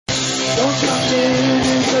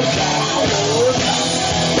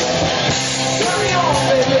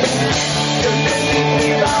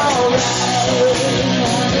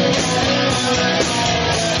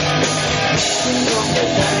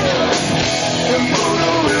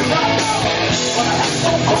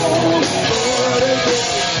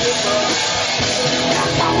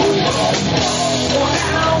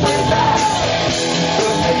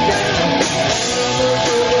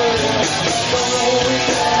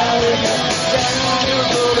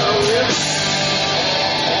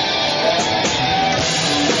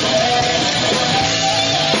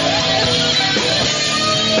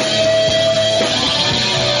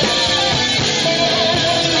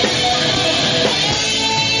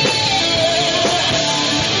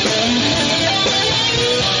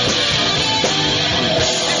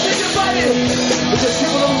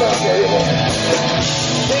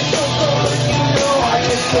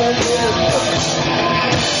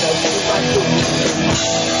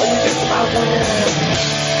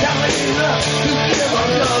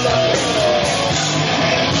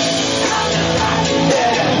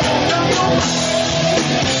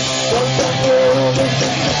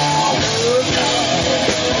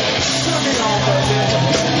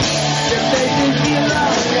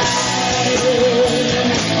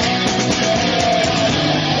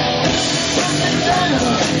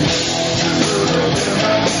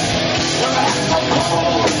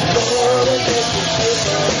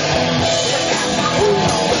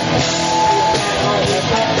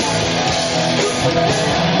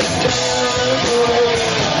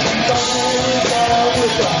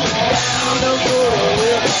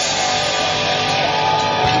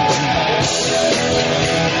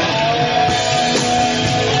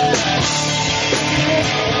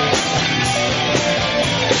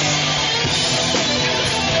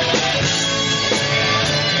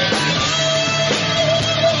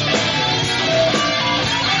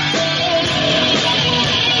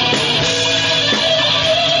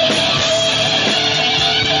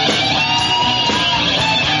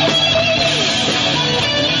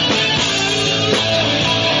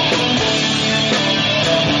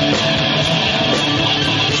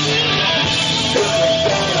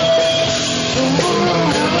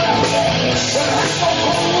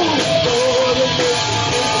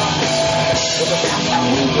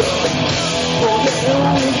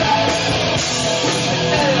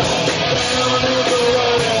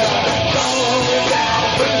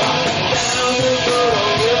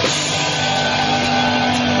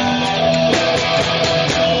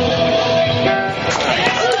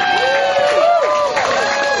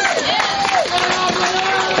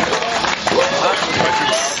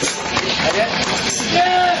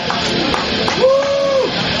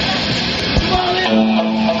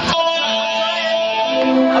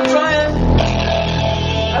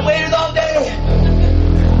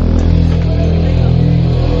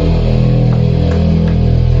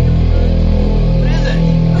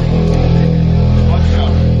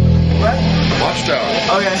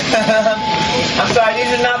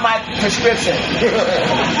Prescription.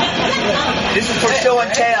 This is for show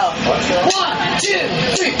and tell. 1, 2,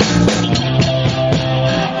 3.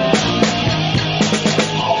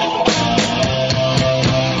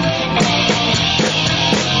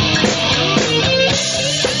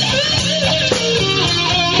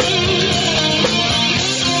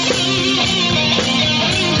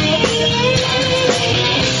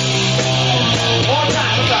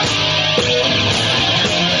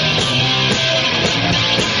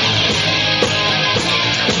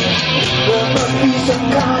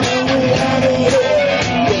 Some kind of way out of here.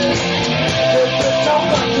 Just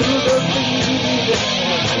talk up to the music.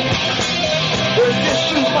 There's just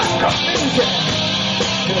too much confusion.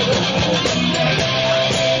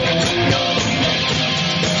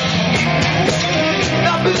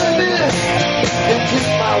 Now baby, and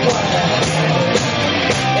take my wine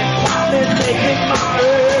and finally make it mine.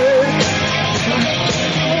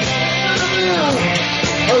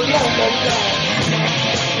 A long, long time.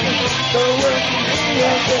 The work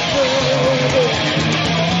is the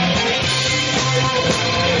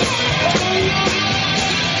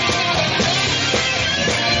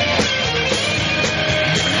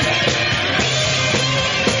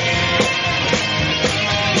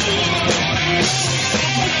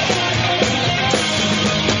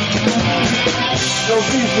no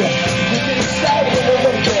reason to get excited a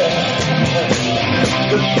little bit.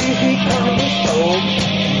 The busy comes home.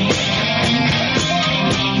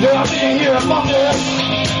 There are many here among us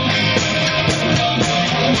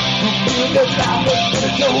who feel that life is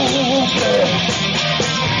gonna go over.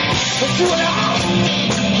 But you and I,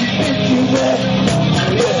 we've been through that.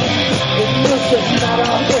 Yeah, it's just not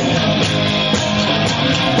our thing.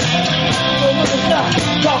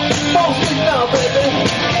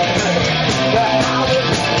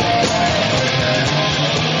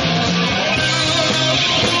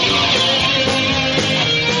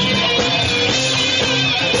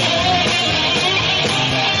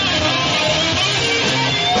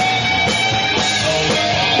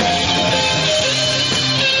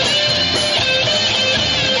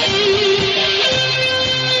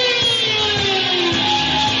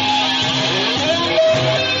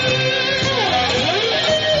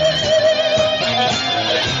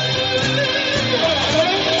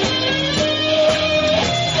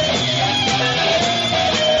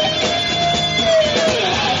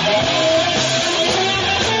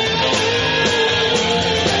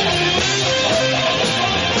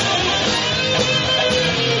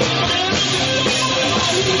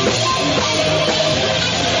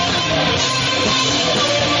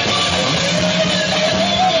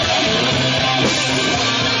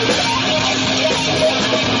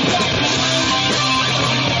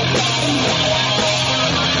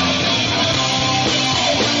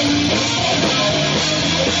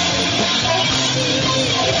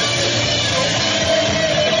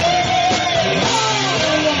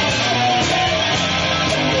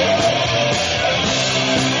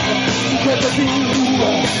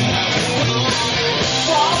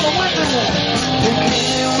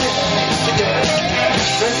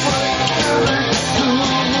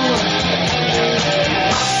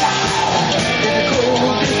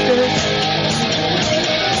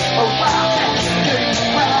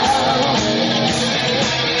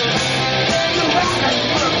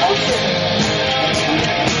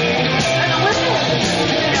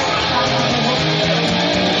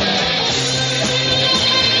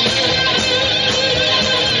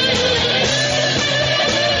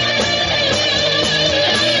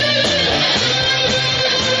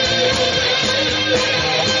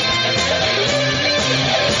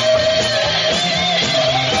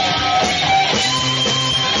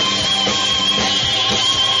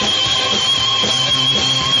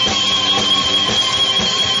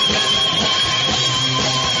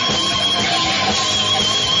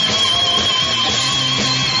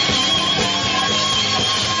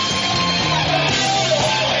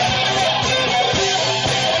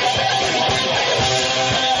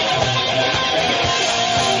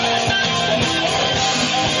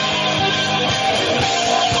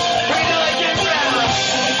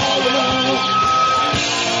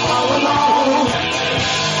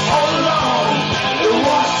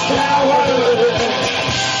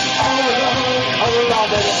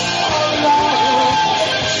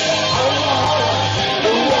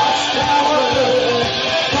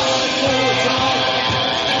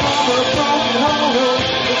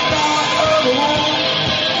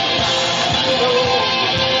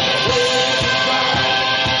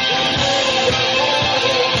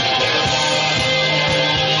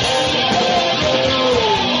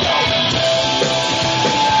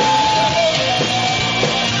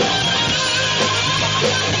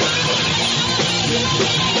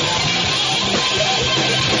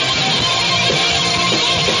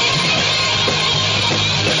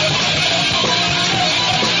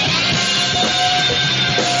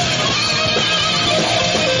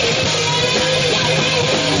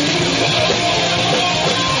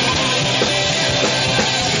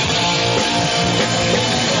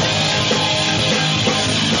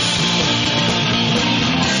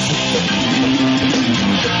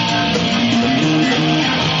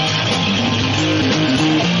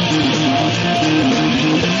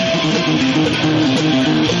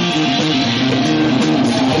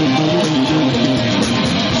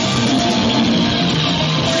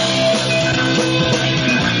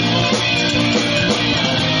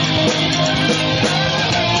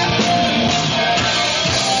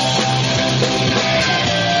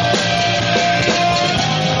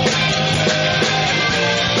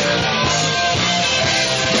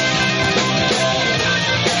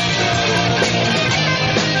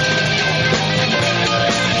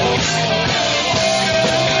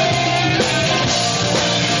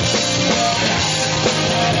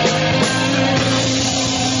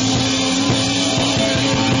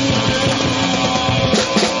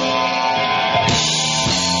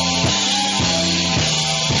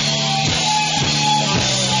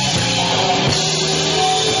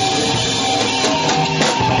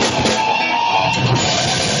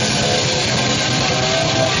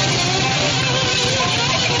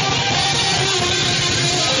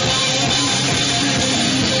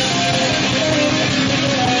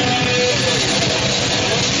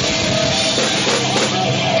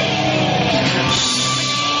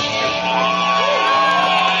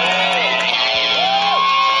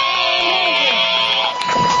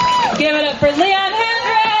 For Leon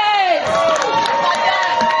Hendrix!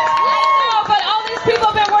 I know, but all these people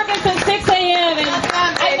have been working since 6 a.m. and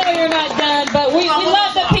I know you're not done, but we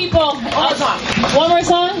love the people. One more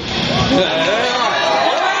song? If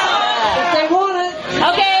they want it.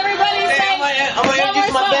 Okay, everybody say I'm going to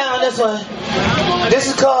introduce my band on this one.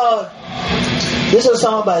 This is a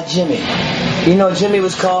song by Jimi. You know, Jimi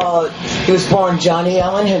he was born Johnny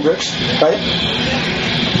Allen Hendrix, right?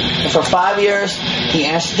 And for 5 years, he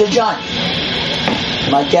answered to Johnny.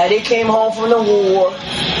 My daddy came home from the war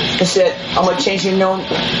and said, I'm going to change your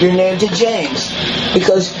name to James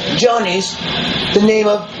because Johnny's the name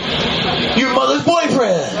of your mother's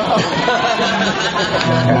boyfriend.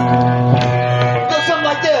 Go something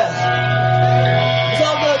like this. It's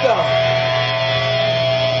all good though.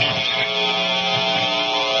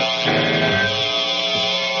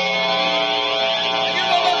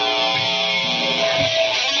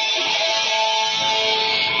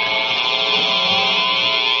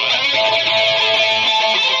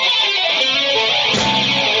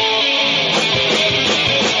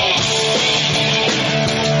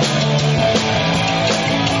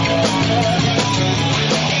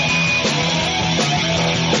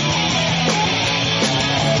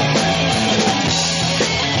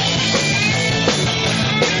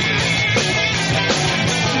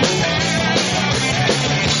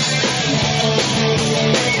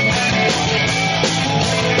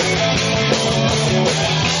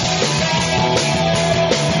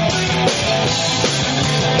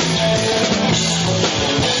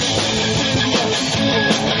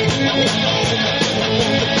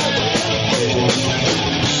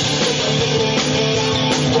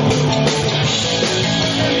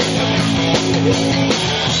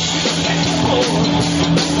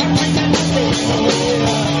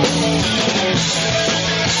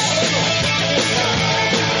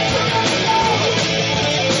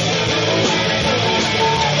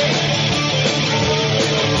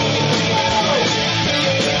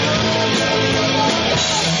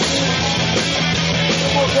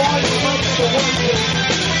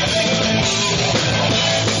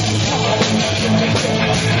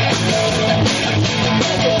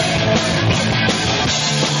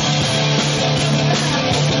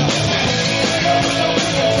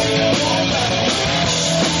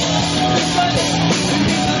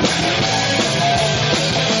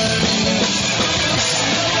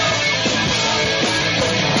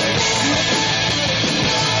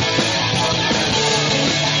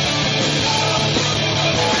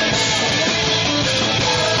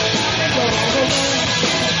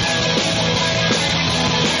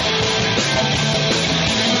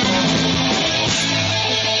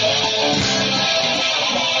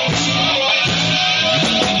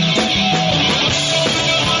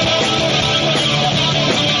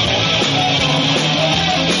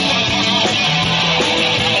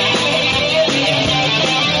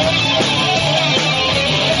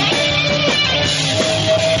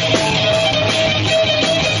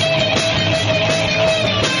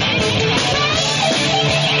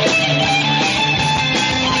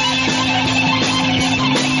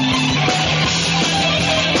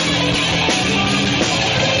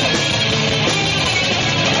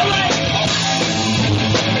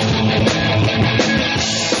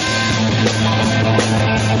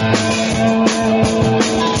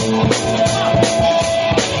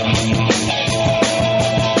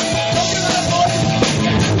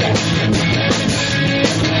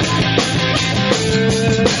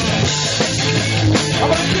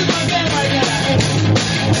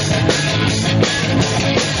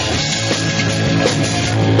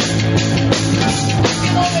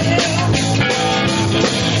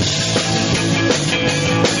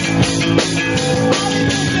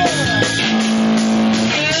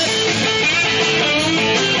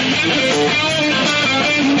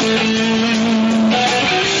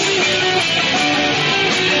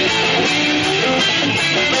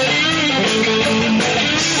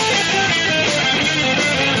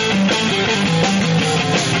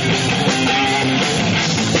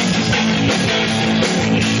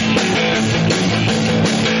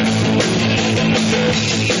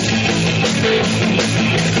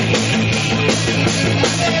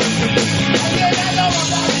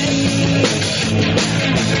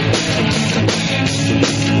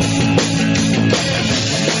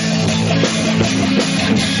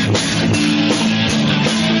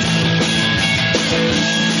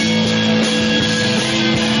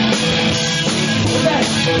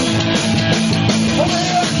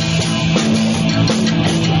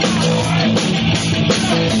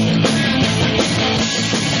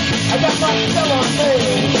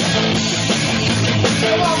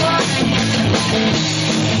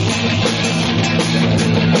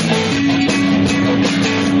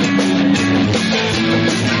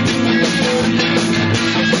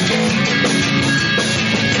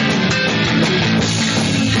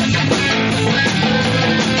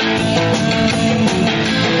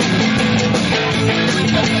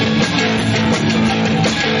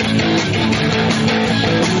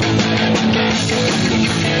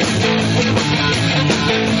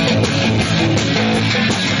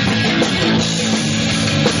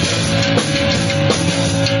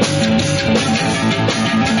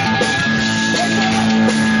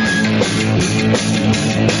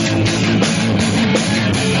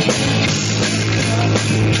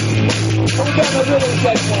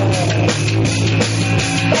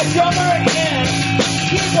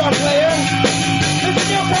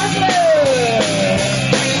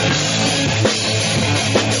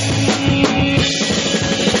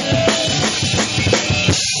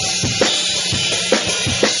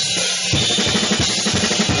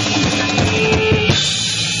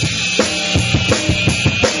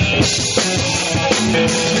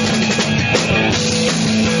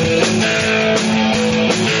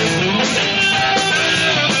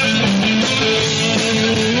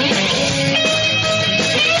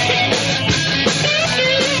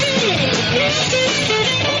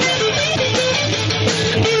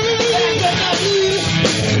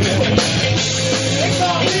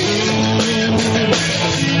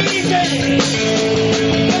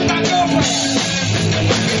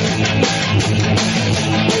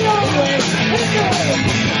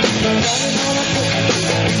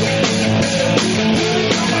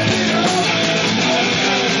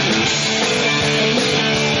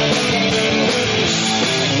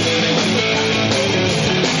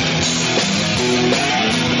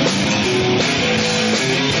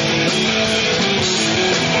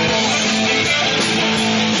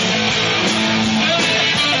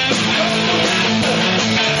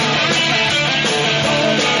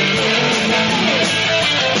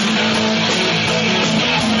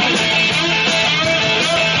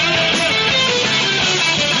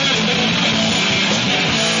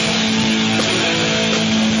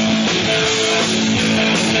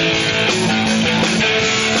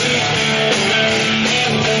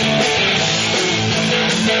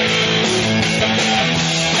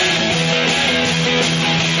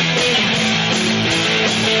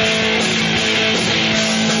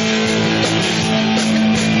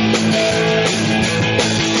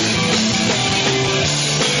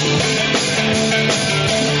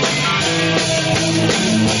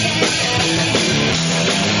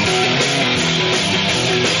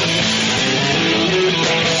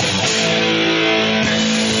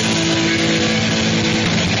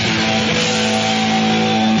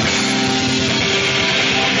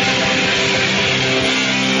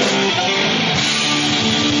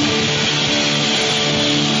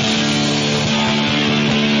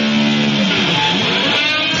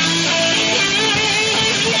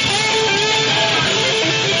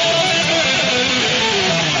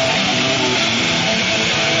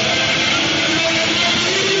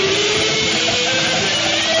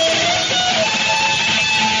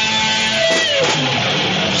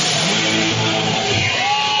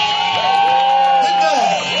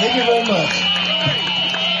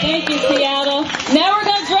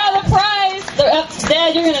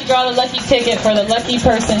 draw the lucky ticket for the lucky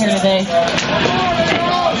person here today.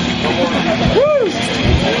 Woo!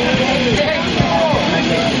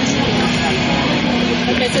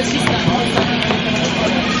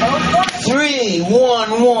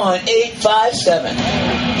 311857.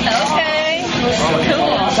 Okay.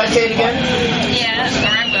 Cool. Should I say it again? Yeah, I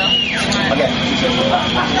will. Okay.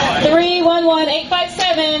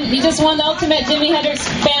 311857. You just won the ultimate Jimi Hendrix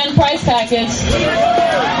fan prize package.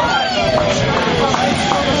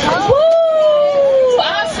 Woo!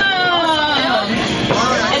 Awesome!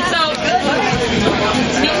 And so,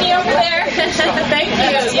 meet me over there. Thank you.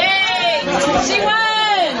 Yay! She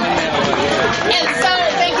won! And so,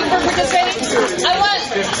 thank you for participating. I want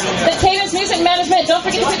the Cadence Music Management. Don't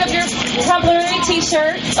forget to pick up your complimentary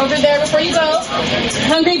t-shirt over there before you go.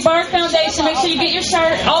 Hungry Bar Foundation. Make sure you get your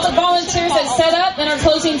shirt. All the volunteers that set up and are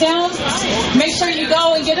closing down, make sure you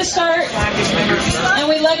go and get a shirt. And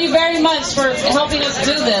we love you very much for helping us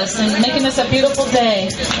do this and making this a beautiful day.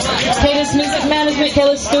 Cadence Music Management,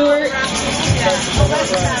 Kayla Stewart,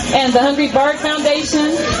 and the Hungry Bar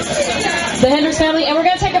Foundation, the Hendrix family. And we're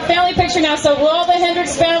going to take a family picture now. So will all the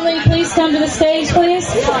Hendrix family please come to the stage, please?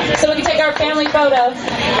 So we can take our family photo.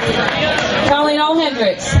 Calling all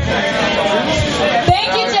Hendrix.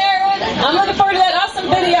 Thank you, Jared. I'm looking forward to that awesome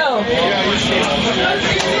video.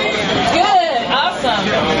 Good. Awesome.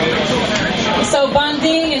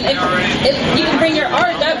 if you can bring your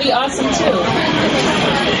art, that'd be awesome too.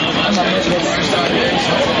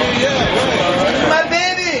 My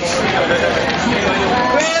babies!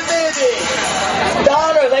 Grandbabies!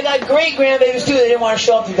 Daughters! I got great grandbabies too. They didn't want to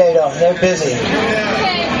show up today though. They're busy.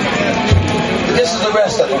 This is the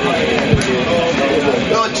rest of them.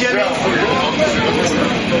 Little Jimi,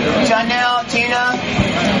 Janelle, Tina,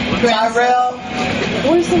 Tyrell.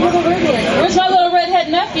 Where's the little redhead? Where's my little redhead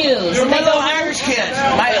nephews? My little Irish kids.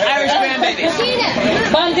 My Irish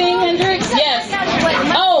grandbabies. Bonding, Hendrix? Yes.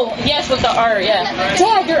 Oh, yes, with the art, yeah.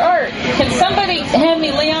 Dad, your art. Can somebody hand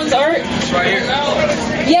me Leon's art? Right here.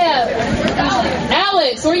 Yeah.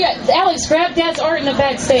 Alex, where you at? Alex, grab Dad's art in the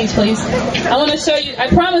backstage, please. I want to show you. I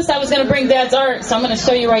promised I was going to bring Dad's art, so I'm going to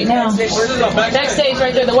show you right now. Backstage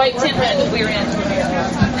right there, the white tent that we were in.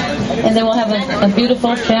 And then we'll have a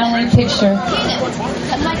beautiful family picture.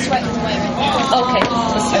 Okay.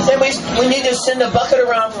 And then we need to send a bucket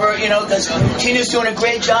around for, because Tina's doing a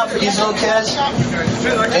great job for these little kids.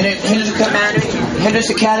 And Hendrix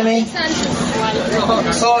Academy.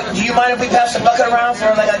 So, do you mind if we pass the bucket around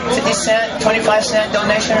for like a 50 cent, 25 cent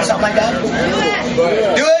donation or something like that?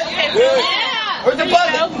 Do it? Yeah. Where's the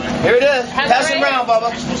bucket? Here it is. Pass it around,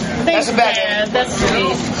 Bubba. Pass it back. Yeah, that's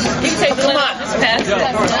sweet. You can take the lid off. Just pass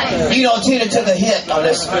it. You know, Tina took a hit on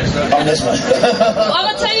this one. Well, I'm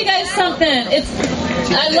going to tell you guys something.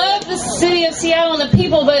 I love the city of Seattle and the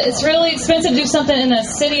people, but it's really expensive to do something in the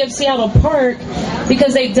city of Seattle park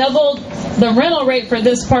because they doubled the rental rate for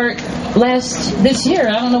this park this year.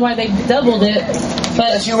 I don't know why they doubled it,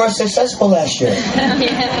 but you were successful last year.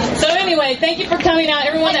 Yeah. So anyway, thank you for coming out.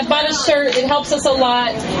 Everyone that bought a shirt, it helps us a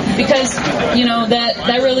lot because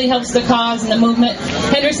that really helps the cause and the movement.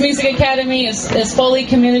 Hendrix Music Academy is fully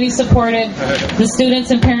community supported. The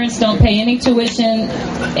students and parents don't pay any tuition,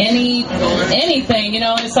 anything.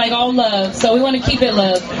 It's like all love. So we want to keep it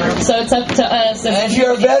love. So it's up to us. And if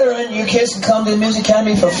you're a veteran, your kids can come to the Music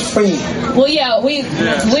Academy for free. Well, yeah, we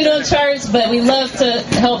don't charge, but we love to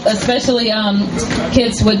help, especially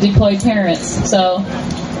kids with deployed parents. So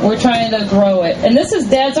we're trying to grow it. And this is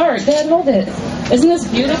Dad's art. Dad, hold it. Isn't this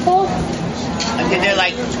beautiful? I did that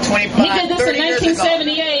like 25, He did this in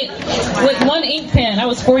 1978 with one ink pen. I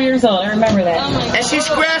was 4 years old. I remember that. And she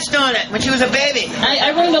scratched on it when she was a baby.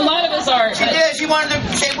 I ruined a lot of his art. She did. She wanted to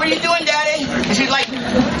say, "What are you doing, Daddy?" And she's like,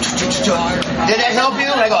 "Did that help you?"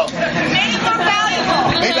 And I go,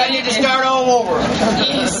 "Maybe I need to start all over."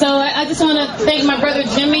 So I just want to thank my brother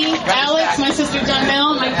Jimi, Alex, my sister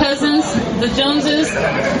Janelle, my cousins, the Joneses,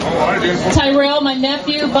 Tyrell, my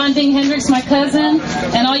nephew, Bonding Hendrix, my cousin,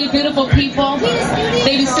 and all you beautiful people,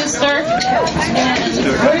 baby sister. And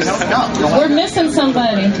we're missing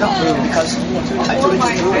somebody.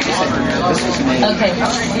 Okay.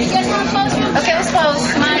 Okay, let's pose.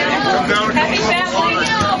 Smile. Happy family.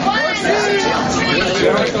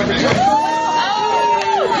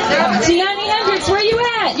 Gianni Hendrix, where you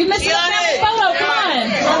at? You missed the family photo. Come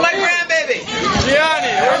on. Oh, my grandbaby.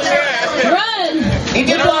 Gianni, where's you at? Run. He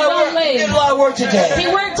did a lot of work today. He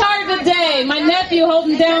worked hard today. My nephew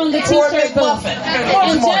holding down the t-shirt booth.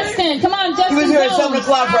 And Justin, come on, Justin. He was here at 7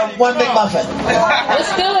 o'clock for one big muffin.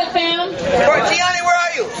 Let's do it, fam. Gianni, where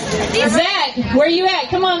are you? Zach, where you at?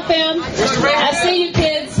 Come on, fam. I see you,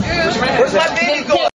 kids. Where's my baby going?